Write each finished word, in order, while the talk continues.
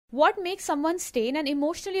What makes someone stay in an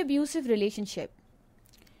emotionally abusive relationship?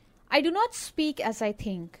 I do not speak as I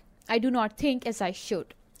think. I do not think as I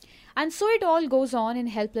should. And so it all goes on in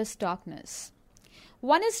helpless darkness.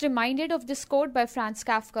 One is reminded of this quote by Franz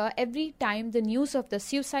Kafka every time the news of the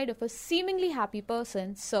suicide of a seemingly happy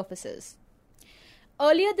person surfaces.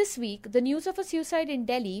 Earlier this week, the news of a suicide in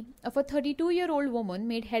Delhi of a 32-year-old woman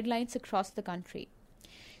made headlines across the country.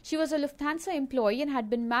 She was a Lufthansa employee and had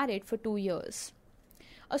been married for 2 years.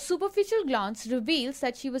 A superficial glance reveals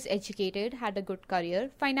that she was educated, had a good career,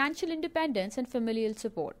 financial independence, and familial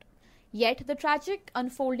support. Yet, the tragic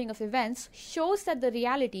unfolding of events shows that the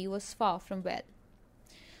reality was far from well.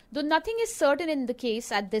 Though nothing is certain in the case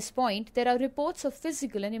at this point, there are reports of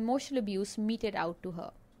physical and emotional abuse meted out to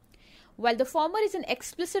her. While the former is an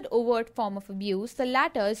explicit overt form of abuse, the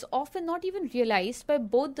latter is often not even realized by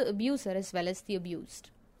both the abuser as well as the abused.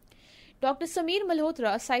 Dr. Sameer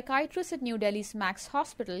Malhotra, a psychiatrist at New Delhi's Max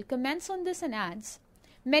Hospital, comments on this and adds,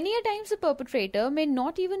 "Many a times the perpetrator may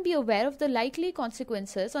not even be aware of the likely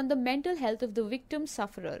consequences on the mental health of the victim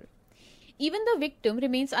sufferer. Even the victim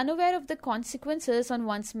remains unaware of the consequences on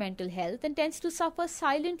one's mental health and tends to suffer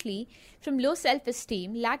silently from low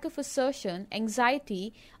self-esteem, lack of assertion,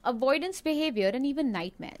 anxiety, avoidance behavior, and even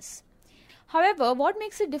nightmares." However, what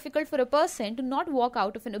makes it difficult for a person to not walk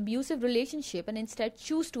out of an abusive relationship and instead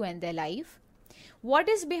choose to end their life? What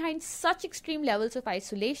is behind such extreme levels of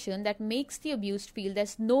isolation that makes the abused feel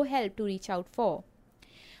there's no help to reach out for?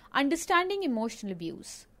 Understanding emotional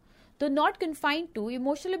abuse. Though not confined to,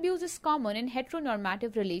 emotional abuse is common in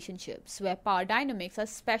heteronormative relationships where power dynamics are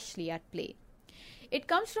especially at play. It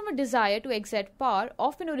comes from a desire to exert power,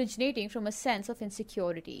 often originating from a sense of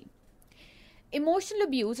insecurity. Emotional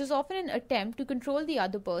abuse is often an attempt to control the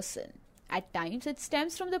other person. At times, it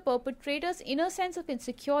stems from the perpetrator's inner sense of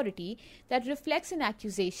insecurity that reflects in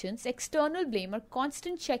accusations, external blame, or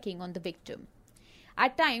constant checking on the victim.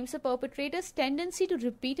 At times, the perpetrator's tendency to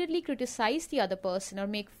repeatedly criticize the other person or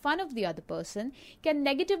make fun of the other person can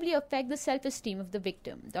negatively affect the self-esteem of the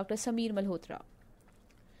victim, Dr. Sameer Malhotra.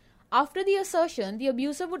 After the assertion, the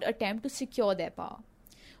abuser would attempt to secure their power.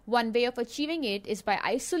 One way of achieving it is by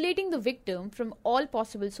isolating the victim from all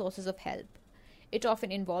possible sources of help. It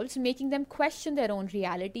often involves making them question their own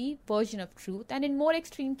reality, version of truth, and in more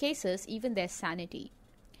extreme cases, even their sanity.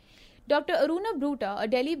 Dr. Aruna Bruta, a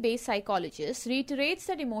Delhi-based psychologist, reiterates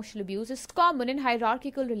that emotional abuse is common in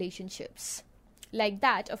hierarchical relationships, like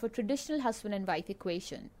that of a traditional husband and wife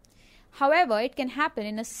equation. However, it can happen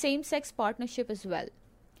in a same-sex partnership as well.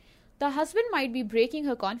 The husband might be breaking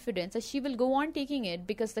her confidence as she will go on taking it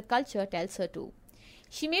because the culture tells her to.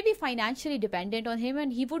 She may be financially dependent on him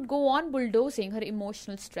and he would go on bulldozing her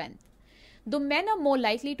emotional strength. Though men are more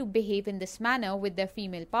likely to behave in this manner with their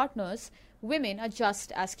female partners, women are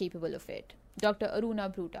just as capable of it. Dr.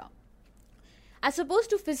 Aruna Bruta. As opposed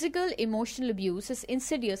to physical, emotional abuse is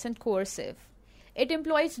insidious and coercive. It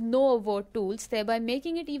employs no overt tools, thereby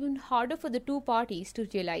making it even harder for the two parties to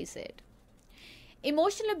realize it.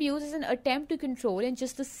 Emotional abuse is an attempt to control in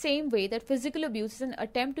just the same way that physical abuse is an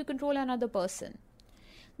attempt to control another person.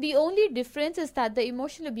 The only difference is that the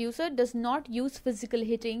emotional abuser does not use physical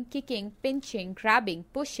hitting, kicking, pinching, grabbing,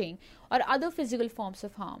 pushing, or other physical forms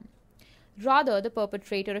of harm. Rather, the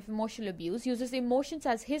perpetrator of emotional abuse uses emotions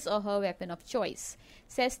as his or her weapon of choice,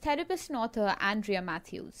 says therapist and author Andrea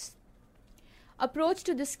Matthews. Approach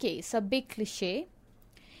to this case, a big cliché.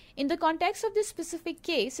 In the context of this specific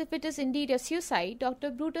case, if it is indeed a suicide,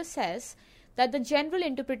 Dr. Bruta says that the general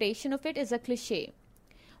interpretation of it is a cliché.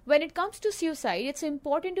 When it comes to suicide, it's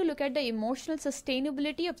important to look at the emotional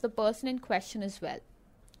sustainability of the person in question as well.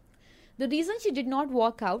 The reason she did not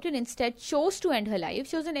walk out and instead chose to end her life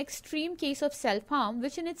shows an extreme case of self-harm,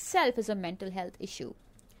 which in itself is a mental health issue.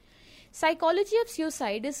 Psychology of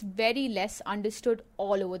suicide is very less understood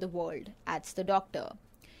all over the world, adds the doctor.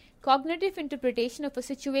 Cognitive interpretation of a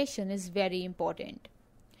situation is very important.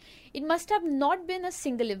 It must have not been a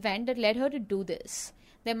single event that led her to do this.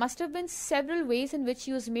 There must have been several ways in which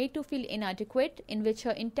she was made to feel inadequate, in which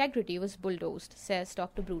her integrity was bulldozed, says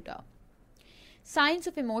Dr. Bruta. Signs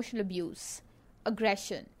of emotional abuse.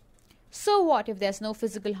 Aggression. So what if there's no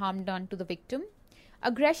physical harm done to the victim?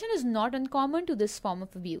 Aggression is not uncommon to this form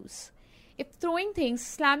of abuse. If throwing things,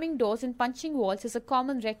 slamming doors, and punching walls is a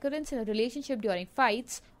common recurrence in a relationship during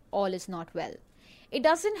fights, all is not well. It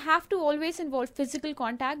doesn't have to always involve physical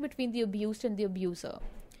contact between the abused and the abuser.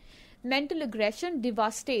 Mental aggression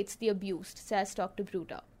devastates the abused, says Dr.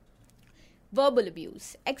 Bruta. Verbal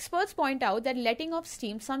abuse. Experts point out that letting off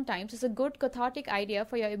steam sometimes is a good cathartic idea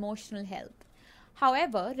for your emotional health.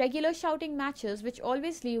 However, regular shouting matches which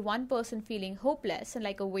always leave one person feeling hopeless and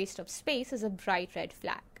like a waste of space is a bright red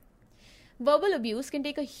flag. Verbal abuse can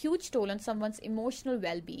take a huge toll on someone's emotional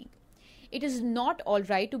well-being. It is not all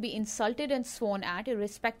right to be insulted and sworn at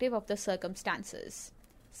irrespective of the circumstances.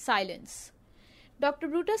 Silence. Dr.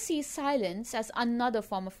 Bruta sees silence as another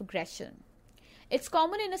form of aggression. It's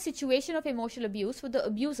common in a situation of emotional abuse for the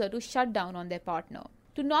abuser to shut down on their partner,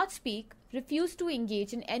 to not speak, refuse to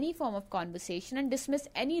engage in any form of conversation, and dismiss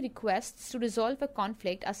any requests to resolve a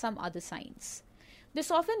conflict as some other signs. This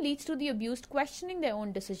often leads to the abused questioning their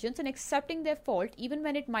own decisions and accepting their fault even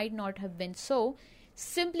when it might not have been so,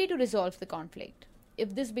 simply to resolve the conflict.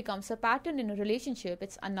 If this becomes a pattern in a relationship,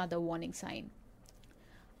 it's another warning sign.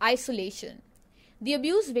 Isolation. The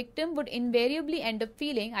abuse victim would invariably end up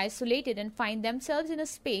feeling isolated and find themselves in a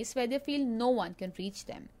space where they feel no one can reach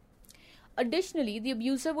them. Additionally, the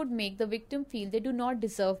abuser would make the victim feel they do not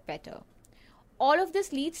deserve better. All of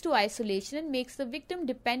this leads to isolation and makes the victim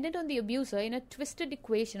dependent on the abuser in a twisted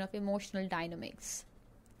equation of emotional dynamics.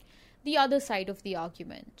 The other side of the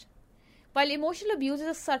argument. While emotional abuse is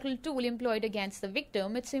a subtle tool employed against the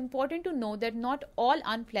victim, it's important to know that not all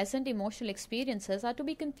unpleasant emotional experiences are to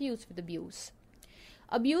be confused with abuse.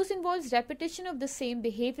 Abuse involves repetition of the same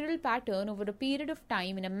behavioral pattern over a period of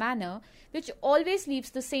time in a manner which always leaves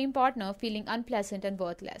the same partner feeling unpleasant and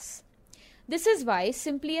worthless. This is why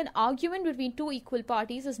simply an argument between two equal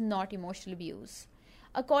parties is not emotional abuse.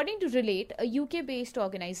 According to Relate, a UK-based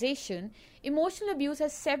organization, emotional abuse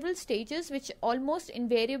has several stages which almost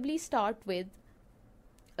invariably start with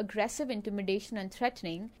aggressive intimidation and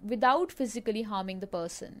threatening without physically harming the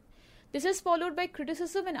person. This is followed by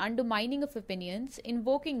criticism and undermining of opinions,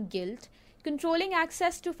 invoking guilt, controlling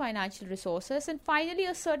access to financial resources, and finally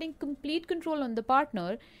asserting complete control on the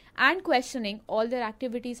partner and questioning all their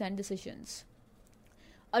activities and decisions.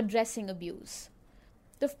 Addressing abuse.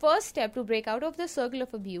 The first step to break out of the circle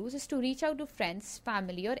of abuse is to reach out to friends,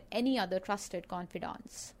 family, or any other trusted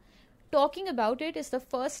confidants. Talking about it is the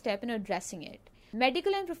first step in addressing it.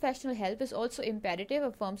 Medical and professional help is also imperative,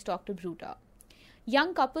 affirms Dr. Bruta.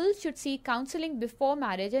 Young couples should seek counseling before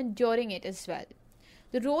marriage and during it as well.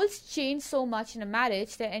 The roles change so much in a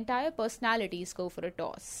marriage, their entire personalities go for a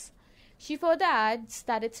toss. She further adds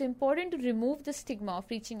that it's important to remove the stigma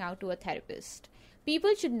of reaching out to a therapist.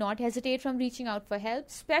 People should not hesitate from reaching out for help,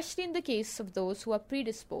 especially in the case of those who are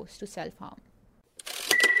predisposed to self-harm.